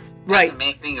right. That's the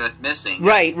main thing that's missing.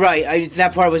 Right.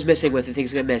 That part was missing with the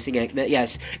things that missing.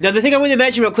 Yes. Now, the thing I wanted to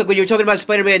mention real quick when you were talking about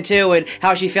Spider-Man 2 and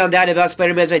how she found out about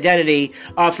Spider-Man's identity,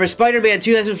 for Spider-Man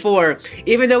 2004,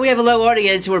 even though we have a low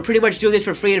audience and we're pretty much doing this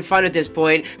for free and fun at this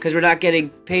point because we're not getting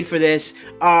paid for this,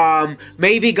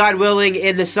 maybe, God willing,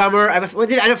 in the summer, I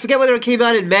forget whether it came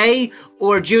out in May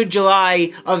or June,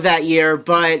 July of that year,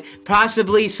 but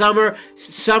possibly summer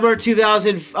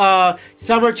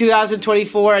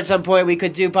 2024 at some point we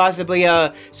could do possibly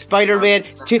a Spider-Man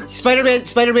 2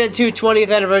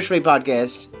 20th anniversary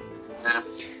podcast. Yeah.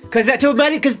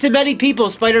 Because to many people,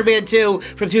 Spider-Man 2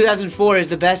 from 2004 is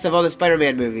the best of all the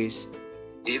Spider-Man movies.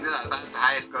 Even though that's the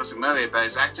highest grossing movie, but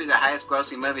it's actually the highest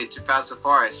grossing movie in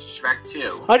 2004 is Shrek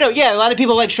 2. Oh no, yeah, a lot of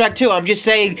people like Shrek 2. I'm just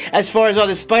saying, as far as all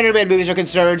the Spider-Man movies are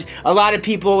concerned, a lot of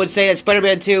people would say that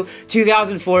Spider-Man 2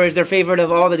 2004 is their favorite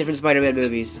of all the different Spider-Man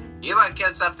movies. You might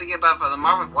get something about for the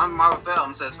Marvel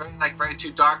films that's very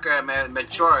too dark and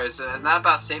mature. It's not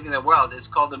about saving the world. It's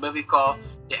called the movie called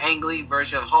the Ang Lee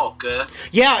version of Hulk.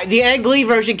 Yeah, the Ang Lee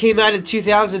version came out in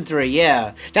 2003.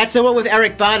 Yeah, that's the one with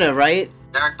Eric Bana, right?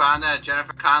 Eric Bana,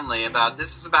 Jennifer Connelly.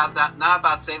 This is about that, not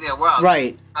about saving the world.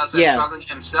 Right. It's yeah. struggling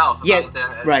himself. Yeah.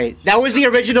 Right. That was the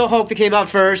original Hulk that came out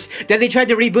first. Then they tried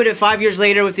to reboot it 5 years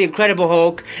later with the Incredible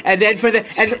Hulk, and then for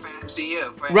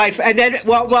MCU. Right. And then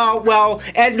well,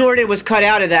 Ed Norton was cut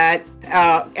out of that.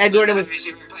 Ed Norton was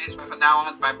replaced from now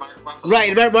on by Mark Ruffalo.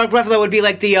 Right. Mark Ruffalo would be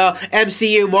like the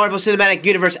MCU Marvel Cinematic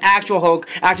Universe actual Hulk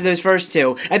after those first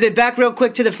two, and then back real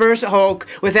quick to the first Hulk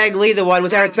with Ang Lee, the one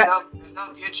with Eric. There's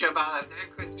no future about it. They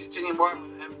could continue more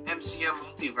with MCU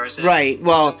multiverses. Right.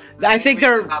 Well, so, I think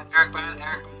they're. Eric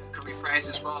Bana could reprise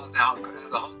his role as a Hulk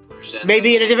version.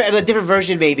 Maybe in a different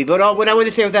version, maybe. But what I want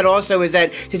to say with that also is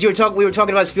that since we were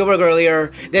talking about Spielberg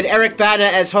earlier, that Eric Bana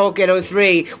as Hulk in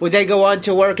 2003 would then go on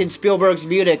to work in Spielberg's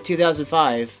Munich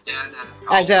 2005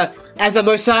 as a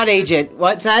Mossad agent.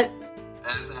 What's that?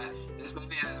 This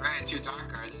movie is very too dark.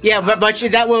 Yeah, but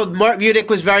Munich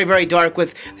was very, very dark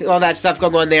with all that stuff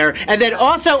going on there. And then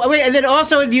also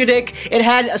in Munich, it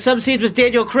had some scenes with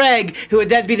Daniel Craig, who would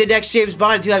then be the next James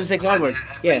Bond in 2006 onward.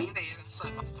 Yeah.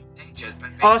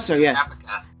 Also, yeah.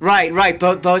 Right.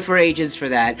 Both were agents for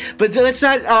that. But let's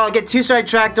not get too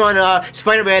sidetracked on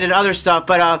Spider-Man and other stuff.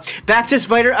 But back to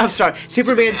Superman 2.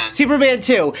 Superman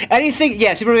 2. Anything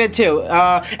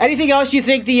else you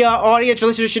think the audience or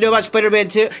listeners should know about Superman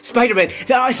 2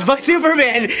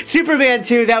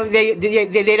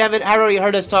 that they haven't already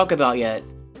heard us talk about yet?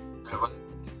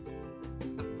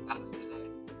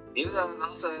 Even though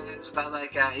also it's about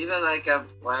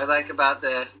what I like about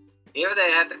the. Even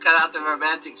they had to cut out the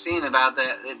romantic scene about they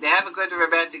have a good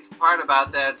romantic part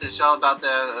about to show about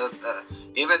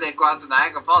even they go out to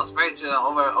Niagara Falls, right?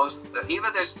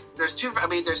 Even there's two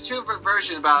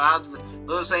versions about how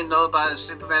Lois Lane know about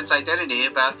Superman's identity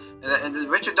and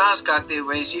Richard Donner's got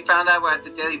when she found out at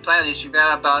the Daily Planet, she found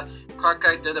out about Clark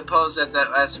Kent did the pose that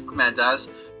Superman does.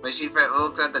 When she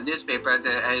looked at the newspaper and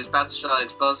he's about to show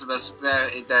exposed about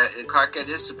Superman, that Clark Kent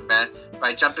is Superman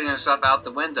by jumping himself out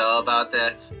the window about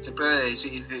the Superman.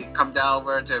 He come down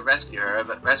over to rescue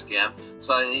him.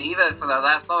 So even for the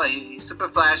last moment, he super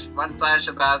flash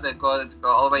about to go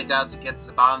all the way down to get to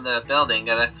the bottom of the building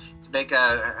to make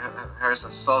her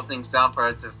slow things down for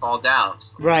her to fall down.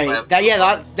 Right.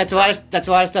 That's a lot of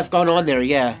stuff going on there.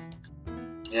 Yeah.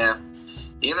 Yeah.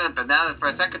 But now for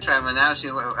a second time, and now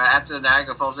after the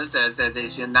Niagara Falls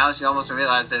incident, she almost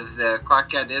realized that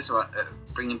Clark Kent is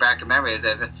bringing back a memory.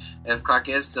 If Clark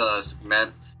is still a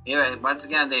Superman, once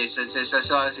again they show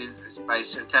by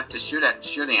attempt to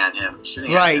shooting at him.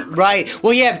 Right.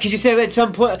 Well, yeah, because you said at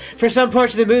some point, for some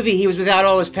parts of the movie, he was without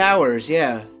all his powers.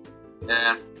 Yeah.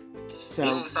 Yeah.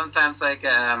 So sometimes about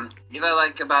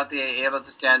the able to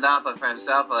stand up for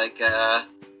himself,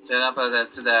 set up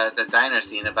to the diner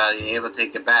scene about being able to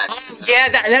take it back. Yeah,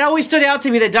 that always stood out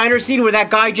to me, the diner scene where that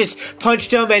guy just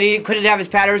punched him and he couldn't have his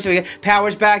powers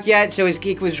back yet, so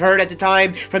he was hurt at the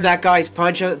time from that guy's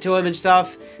punch to him and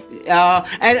stuff.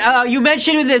 And you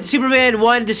mentioned in the Superman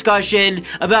 1 discussion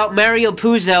about Mario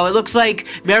Puzo. It looks like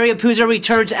Mario Puzo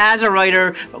returns as a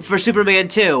writer for Superman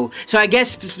 2. So I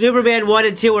guess Superman 1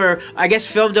 and 2 were, I guess,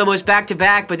 filmed almost back to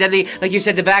back, but then they, like you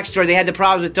said, the backstory, they had the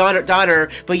problems with Donner.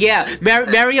 But yeah,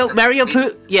 Mario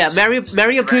Puzo,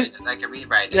 like a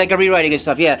rewriting. Like a rewriting and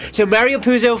stuff, yeah. So Mario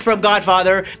Puzo from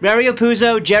Godfather, Mario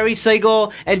Puzo, Jerry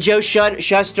Siegel, and Joe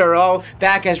Shuster are all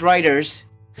back as writers.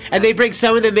 And they bring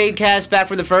some of the main cast back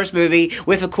from the first movie,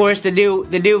 with, of course, the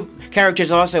new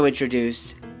characters also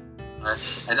introduced. And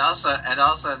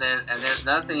there's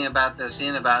nothing about the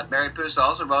scene about Mary Puzo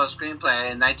also wrote a screenplay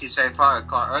in 1974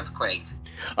 called Earthquake.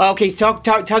 Okay, tell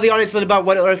the audience a little about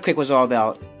what Earthquake was all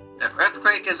about.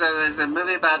 Earthquake is a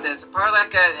movie about this, part of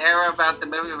like an era about the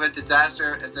movie with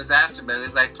disaster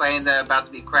movies, like plane about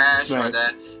to be crashed, right,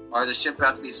 or the ship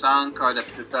about to be sunk, or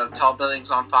the tall buildings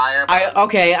on fire.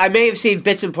 I may have seen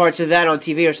bits and parts of that on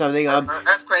TV or something.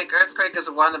 Earthquake is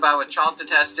the one about with Charlton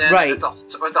Heston, right? With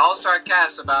the all-star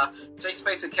cast takes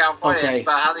place in California. Okay. It's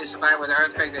about how they survive with an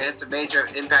earthquake that hits a major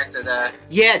impact of the.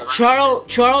 Yeah,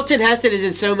 Charlton Heston is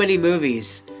in so many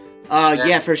movies.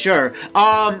 Yeah, for sure.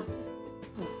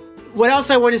 What else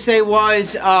I want to say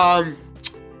was, hold on,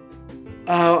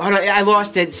 I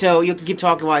lost it, so you can keep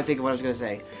talking while I think of what I was going to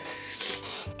say.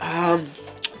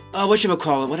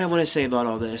 Whatchamacallit, what do I want to say about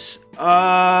all this?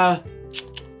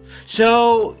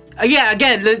 Yeah,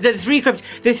 again, the three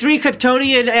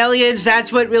Kryptonian aliens,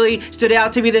 that's what really stood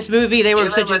out to me this movie. They were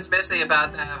what's missing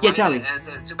about that. Yeah, tell me.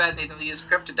 It's too bad they don't use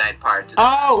kryptonite part.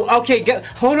 Oh, okay,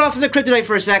 hold off on the kryptonite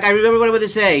for a sec. I remember what I wanted to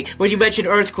say when you mentioned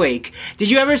Earthquake. Did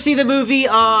you ever see the movie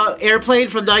Airplane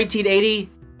from 1980?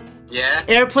 Yeah.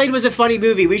 Airplane was a funny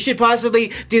movie. We should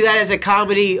possibly do that as a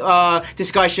comedy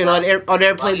discussion on Airplane. What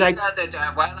I like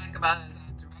about it is the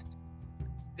director.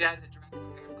 Yeah, the director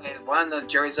of Airplane, one of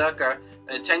Jerry Zucker.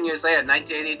 10 years later,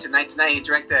 1980 to 1990, he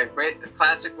directed a great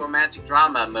classic romantic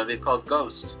drama movie called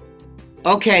Ghost.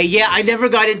 Okay, yeah, I never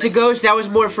got into Ghost. That was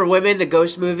more for women, the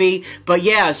Ghost movie. But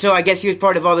yeah, so I guess he was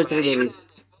part of all the three movies.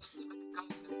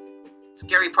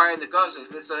 Scary part of the Ghost.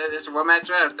 It's a romantic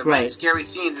drama. The right scary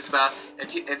scenes. It's about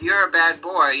if you're a bad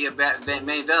boy, you're a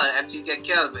main villain. After you get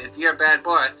killed, if you're a bad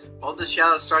boy, all the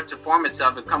shadow starts to form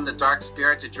itself and become the dark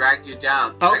spirit to drag you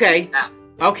down. Okay.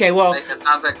 Okay, well, it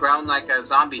sounds like ground like a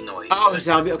zombie noise. Oh,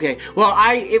 zombie. Okay. Well,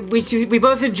 we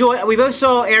both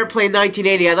saw Airplane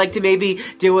 1980. I'd like to maybe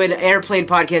do an Airplane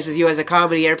podcast with you as a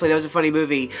comedy. Airplane, that was a funny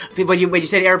movie. When you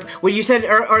said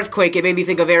Earthquake, it made me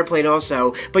think of Airplane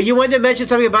also. But you wanted to mention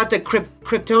something about the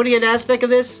Kryptonian aspect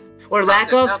of this, or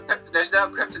lack of. There's no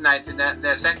kryptonite in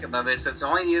the second movie. So it's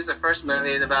only used the first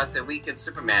movie about the weakened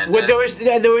Superman. There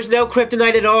was no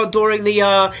kryptonite at all during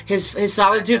the his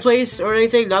solitude place or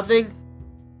anything. Nothing.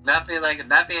 Nothing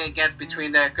against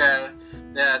between the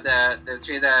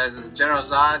General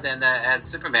Zod and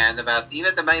Superman.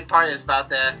 Even the main part is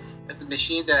about it's a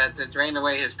machine to drain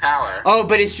away his power. Oh,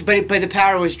 but the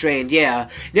power was drained. Yeah.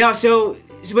 Now, so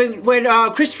when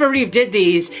Christopher Reeve did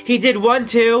these, he did 1,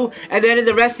 2, and then in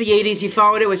the rest of the 80s, he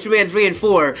followed it with Superman 3 and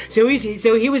 4. So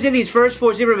he was in these first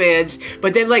 4 Supermans,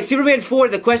 but then like Superman 4,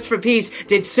 The Quest for Peace,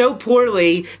 did so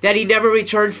poorly that he never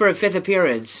returned for a 5th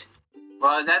appearance.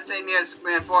 Well, that same year,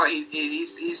 Superman 4, he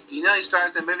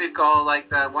stars in a movie called like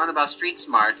the one about street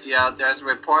smarts. There's a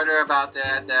reporter about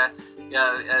at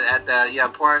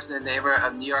the poorest neighborhood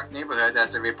of New York neighborhood.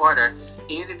 As a reporter,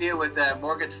 he interviewed with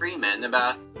Morgan Freeman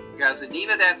about because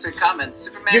even that's a comment.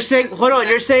 Superman. You're saying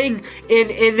You're saying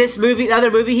in this movie, the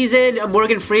other movie he's in,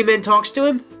 Morgan Freeman talks to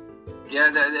him. Yeah,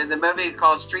 the movie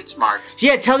called Street Smarts.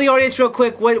 Yeah, tell the audience real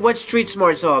quick what Street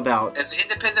Smarts all about. It's an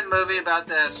independent movie about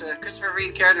the Christopher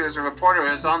Reeve character who's a reporter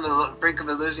who's on the brink of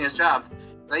losing his job.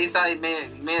 But he thought he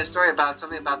made a story about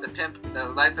something about the pimp, the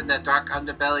life in the dark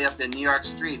underbelly of the New York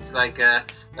streets, like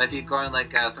you're going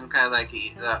like some kind of like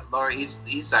Lower East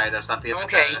Side or something.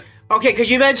 Okay. Okay,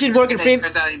 because you mentioned Morgan Freeman.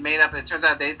 It turns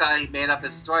out they thought he made up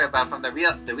his story about from the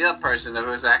real person who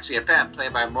was actually a pimp,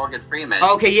 played by Morgan Freeman.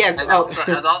 Okay, yeah. And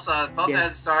also both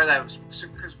had starred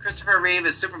Christopher Reeve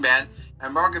as Superman,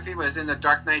 and Morgan Freeman was in the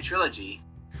Dark Knight trilogy.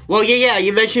 Well, yeah.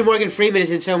 You mentioned Morgan Freeman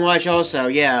is in so much, also.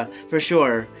 Yeah, for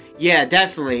sure. Yeah,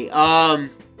 definitely.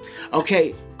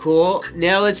 Okay. Cool.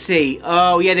 Now let's see.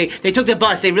 Oh yeah, they took the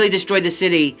bus. They really destroyed the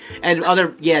city and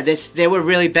other. Yeah, they were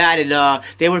really bad and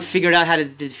they were figured out how to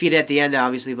defeat it at the end,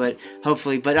 obviously, but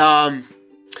hopefully. But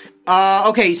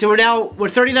okay, so we're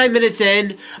 39 minutes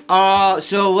in.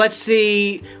 So let's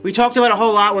see. We talked about a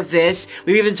whole lot with this.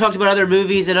 We even talked about other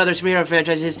movies and other superhero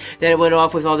franchises that went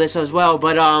off with all this as well.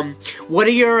 But what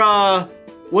are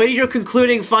your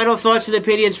concluding final thoughts and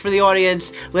opinions for the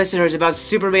audience listeners about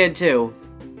Superman 2?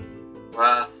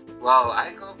 Well,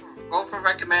 I go for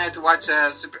recommend to watch a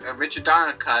Richard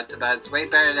Donner cut, but it's way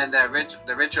better than the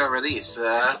original release.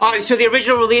 Oh, so the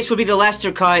original release would be the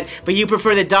Lester cut, but you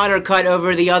prefer the Donner cut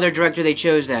over the other director they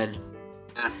chose then?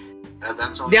 Yeah,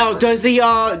 that's what. Now, does the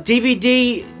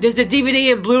DVD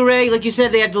and Blu-ray, like you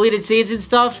said, they have deleted scenes and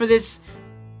stuff for this?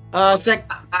 Not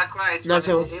quite. Not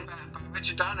so.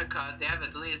 Richard Donner cut, they have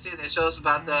a deleted scene that shows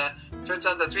about turns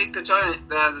out the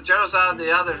the generals out of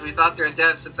the others, we thought they were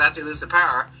dead since after they lose the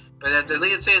power. But the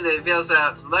deleted scene that reveals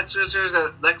that Lex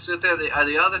Luthor,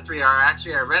 the other three are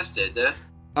actually arrested.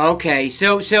 Okay,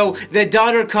 so the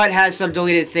Donner cut has some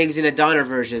deleted things in the Donner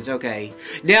versions. Okay,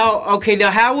 now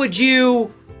how would you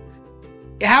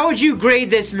grade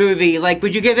this movie? Like,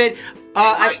 would you give it?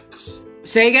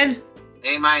 Say again.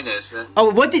 A-.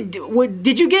 Oh, what did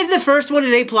you give the first one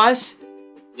an A+?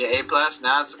 Yeah, A+.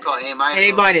 Now it's called A-.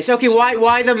 A-. Okay,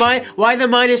 why the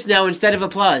minus now instead of a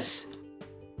plus?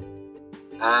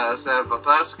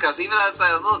 Plus, because even though it's a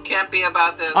little campy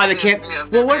about this. Oh, the camp.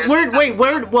 Well,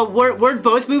 weren't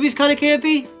both movies kind of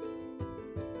campy?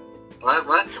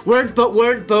 What? Weren't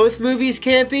both movies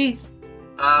campy?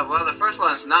 Well, the first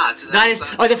one's not.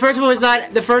 The first one was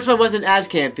not. The first one wasn't as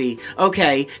campy.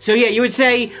 Okay, so yeah, you would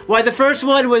say why the first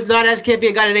one was not as campy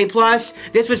and got an A+.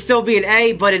 This would still be an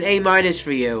A, but an A-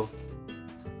 for you.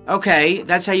 Okay,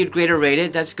 that's how you'd grade or rate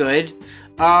it. That's good.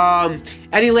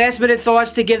 Any last minute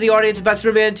thoughts to give the audience about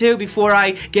Superman 2 before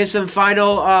I give some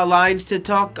final lines to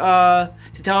talk to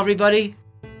tell everybody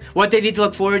what they need to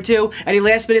look forward to? Any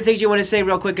last minute things you want to say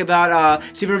real quick about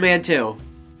Superman 2?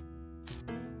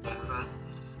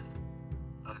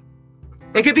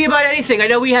 It could be about anything. I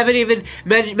know we haven't even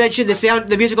mentioned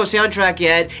the musical soundtrack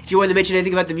yet. If you want to mention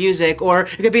anything about the music, or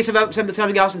it could be about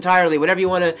something else entirely. Whatever you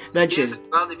want to mention.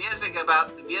 The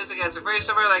music is very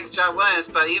similar like John Williams,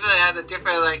 but even it had a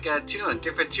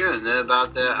different tune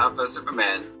about the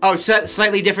Superman. Oh,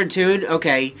 slightly different tune.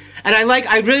 Okay, and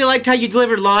I really liked how you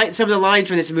delivered some of the lines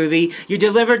for this movie. You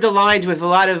delivered the lines with a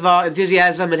lot of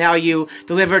enthusiasm, and how you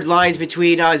delivered lines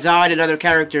between Zod and other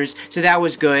characters. So that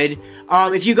was good.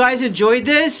 If you guys enjoyed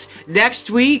this,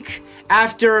 next week,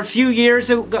 after a few years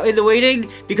in the waiting,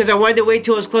 because I wanted to wait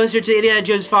till it was closer to Indiana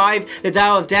Jones 5, The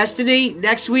Dial of Destiny,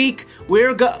 next week,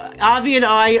 Avi and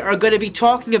I are going to be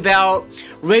talking about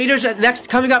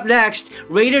coming up next,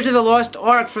 Raiders of the Lost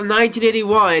Ark from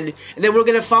 1981, and then we're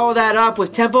going to follow that up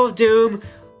with Temple of Doom,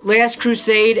 Last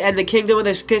Crusade, and The Kingdom of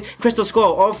the Crystal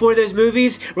Skull. All four of those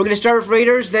movies. We're going to start with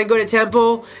Raiders, then go to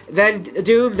Temple, then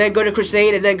Doom, then go to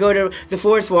Crusade, and then go to the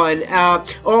fourth one.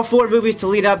 All four movies to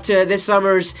lead up to this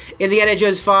summer's Indiana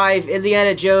Jones 5,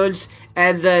 Indiana Jones,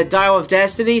 and The Dial of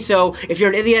Destiny. So if you're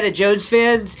an Indiana Jones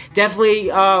fan,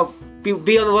 definitely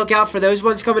be on the lookout for those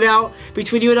ones coming out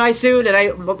between you and I soon. And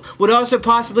I would also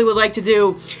possibly like to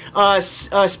do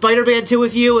Spider-Man 2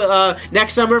 with you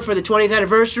next summer for the 20th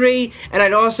anniversary. And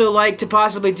I'd also like to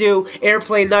possibly do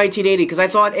Airplane 1980, because I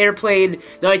thought Airplane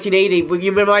 1980,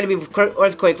 you reminded me of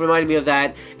Earthquake, reminded me of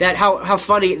that how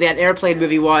funny that Airplane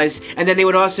movie was. And then they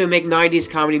would also make 90s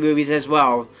comedy movies as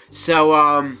well.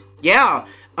 So yeah.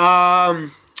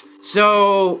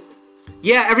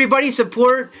 Yeah, everybody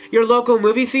support your local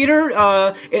movie theater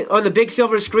on the big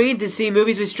silver screen to see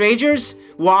movies with strangers.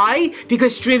 Why?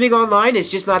 Because streaming online is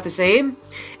just not the same.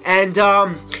 And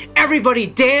everybody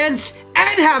dance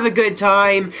and have a good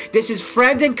time. This is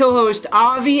friend and co-host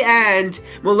Avi and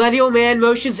Millennial Man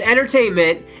Motions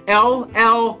Entertainment,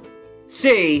 LLC,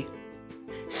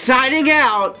 signing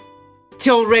out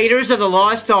till Raiders of the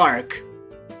Lost Ark.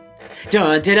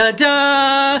 Dun da da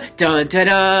da, dun da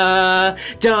da,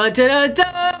 dun da da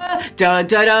da, dun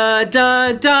da da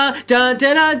da, dun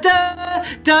da da da,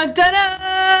 dun da da,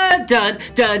 dun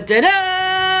dun da da,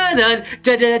 dun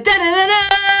da da da da da,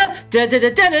 dun da da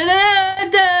da da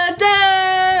da da.